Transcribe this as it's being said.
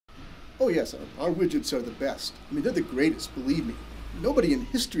Oh yes, our widgets are the best. I mean, they're the greatest, believe me. Nobody in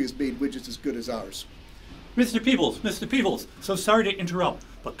history has made widgets as good as ours. Mr. Peebles, so sorry to interrupt,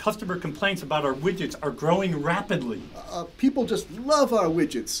 but customer complaints about our widgets are growing rapidly. People just love our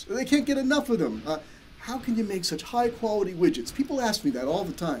widgets. They can't get enough of them. How can you make such high-quality widgets? People ask me that all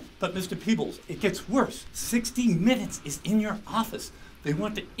the time. But Mr. Peebles, it gets worse. 60 Minutes is in your office. They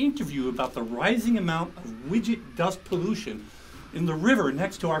want to interview about the rising amount of widget dust pollution in the river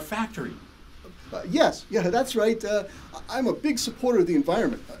next to our factory. Yes, that's right. I'm a big supporter of the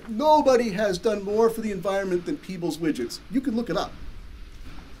environment. Nobody has done more for the environment than Peebles widgets. You can look it up.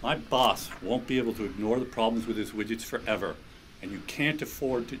 My boss won't be able to ignore the problems with his widgets forever, and you can't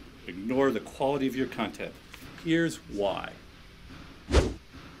afford to ignore the quality of your content. Here's why.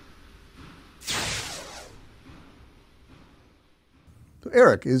 So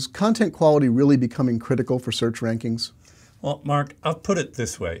Eric, is content quality really becoming critical for search rankings? Well, Mark, I'll put it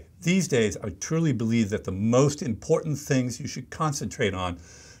this way. These days, I truly believe that the most important things you should concentrate on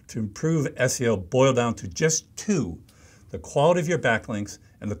to improve SEO boil down to just two: the quality of your backlinks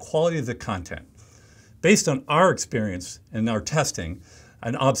and the quality of the content. Based on our experience and our testing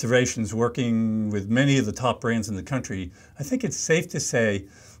and observations working with many of the top brands in the country, I think it's safe to say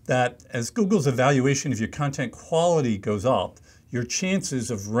that as Google's evaluation of your content quality goes up, your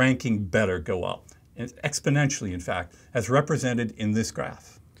chances of ranking better go up. Exponentially, in fact, as represented in this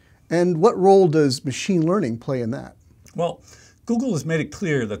graph. And what role does machine learning play in that? Well, Google has made it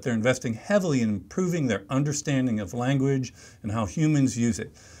clear that they're investing heavily in improving their understanding of language and how humans use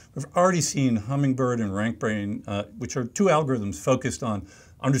it. We've already seen Hummingbird and RankBrain, which are two algorithms focused on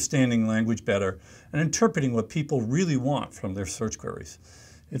understanding language better and interpreting what people really want from their search queries.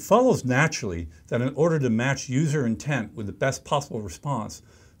 It follows naturally that in order to match user intent with the best possible response,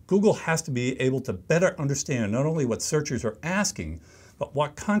 Google has to be able to better understand not only what searchers are asking, but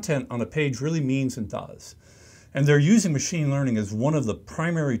what content on a page really means and does. And they're using machine learning as one of the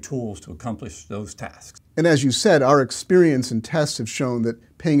primary tools to accomplish those tasks. And as you said, our experience and tests have shown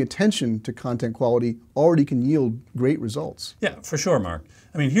that paying attention to content quality already can yield great results. Yeah, for sure, Mark.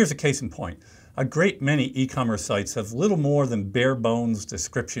 I mean, here's a case in point. A great many e-commerce sites have little more than bare bones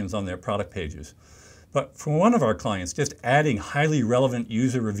descriptions on their product pages. But for one of our clients, just adding highly relevant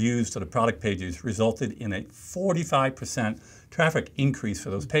user reviews to the product pages resulted in a 45% traffic increase for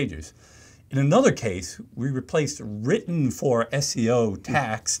those pages. In another case, we replaced written for SEO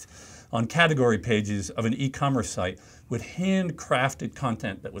text on category pages of an e-commerce site with handcrafted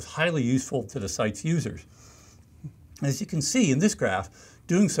content that was highly useful to the site's users. As you can see in this graph,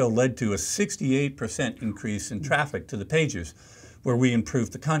 doing so led to a 68% increase in traffic to the pages where we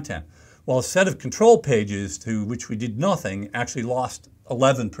improved the content, while a set of control pages to which we did nothing actually lost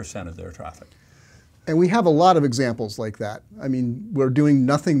 11% of their traffic. And we have a lot of examples like that. I mean, where doing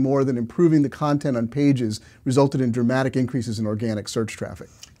nothing more than improving the content on pages resulted in dramatic increases in organic search traffic.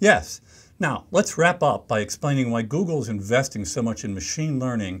 Yes. Now, let's wrap up by explaining why Google is investing so much in machine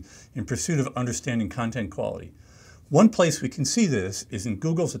learning in pursuit of understanding content quality. One place we can see this is in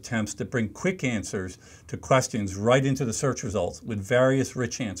Google's attempts to bring quick answers to questions right into the search results with various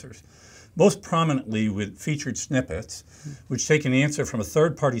rich answers. Most prominently with featured snippets, which take an answer from a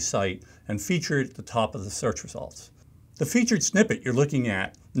third-party site and feature it at the top of the search results. The featured snippet you're looking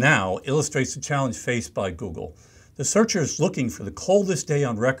at now illustrates the challenge faced by Google. The searcher is looking for the coldest day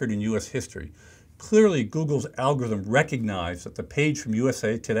on record in U.S. history. Clearly, Google's algorithm recognized that the page from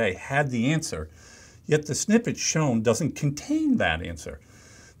USA Today had the answer, yet the snippet shown doesn't contain that answer.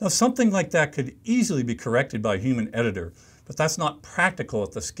 Now, something like that could easily be corrected by a human editor, but that's not practical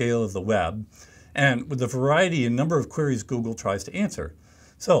at the scale of the web and with the variety and number of queries Google tries to answer.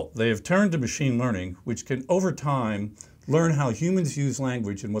 So they have turned to machine learning, which can over time learn how humans use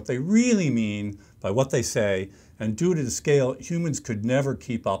language and what they really mean by what they say, and do it at a scale humans could never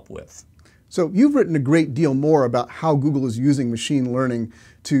keep up with. So you've written a great deal more about how Google is using machine learning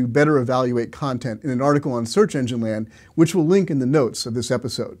to better evaluate content in an article on Search Engine Land, which we'll link in the notes of this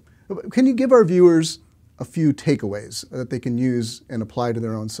episode. Can you give our viewers a few takeaways that they can use and apply to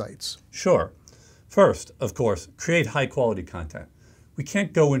their own sites? Sure. First, of course, create high-quality content. We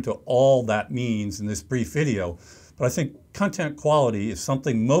can't go into all that means in this brief video, but I think content quality is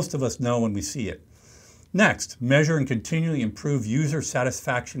something most of us know when we see it. Next, measure and continually improve user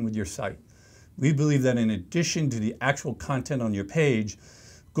satisfaction with your site. We believe that in addition to the actual content on your page,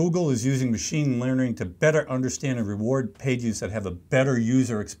 Google is using machine learning to better understand and reward pages that have a better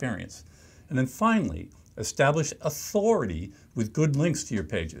user experience. And then finally, establish authority with good links to your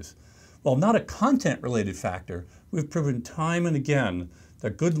pages. While not a content-related factor, we've proven time and again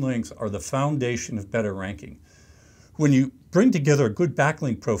that good links are the foundation of better ranking. When you bring together a good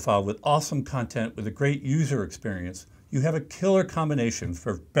backlink profile with awesome content with a great user experience, you have a killer combination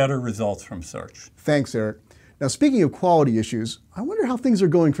for better results from search. Thanks, Eric. Now, speaking of quality issues, I wonder how things are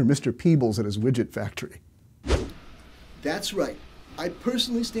going for Mr. Peebles at his widget factory. That's right. I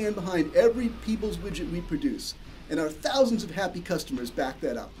personally stand behind every Peebles widget we produce, and our thousands of happy customers back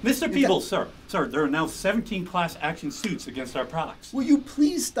that up. Mr. Peebles, sir, there are now 17 class action suits against our products. Will you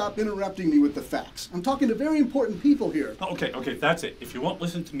please stop interrupting me with the facts? I'm talking to very important people here. Okay, that's it. If you won't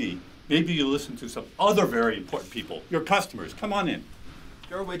listen to me, maybe you'll listen to some other very important people, your customers. Come on in.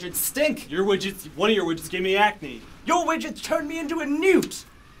 Your widgets stink. One of your widgets gave me acne. Your widgets turned me into a newt.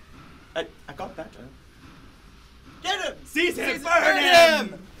 I got that. Get him! Seize him! Burn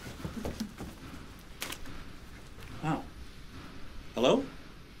him! Wow. Hello?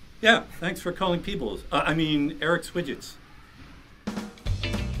 Yeah, thanks for calling Peebles. Eric's Widgets.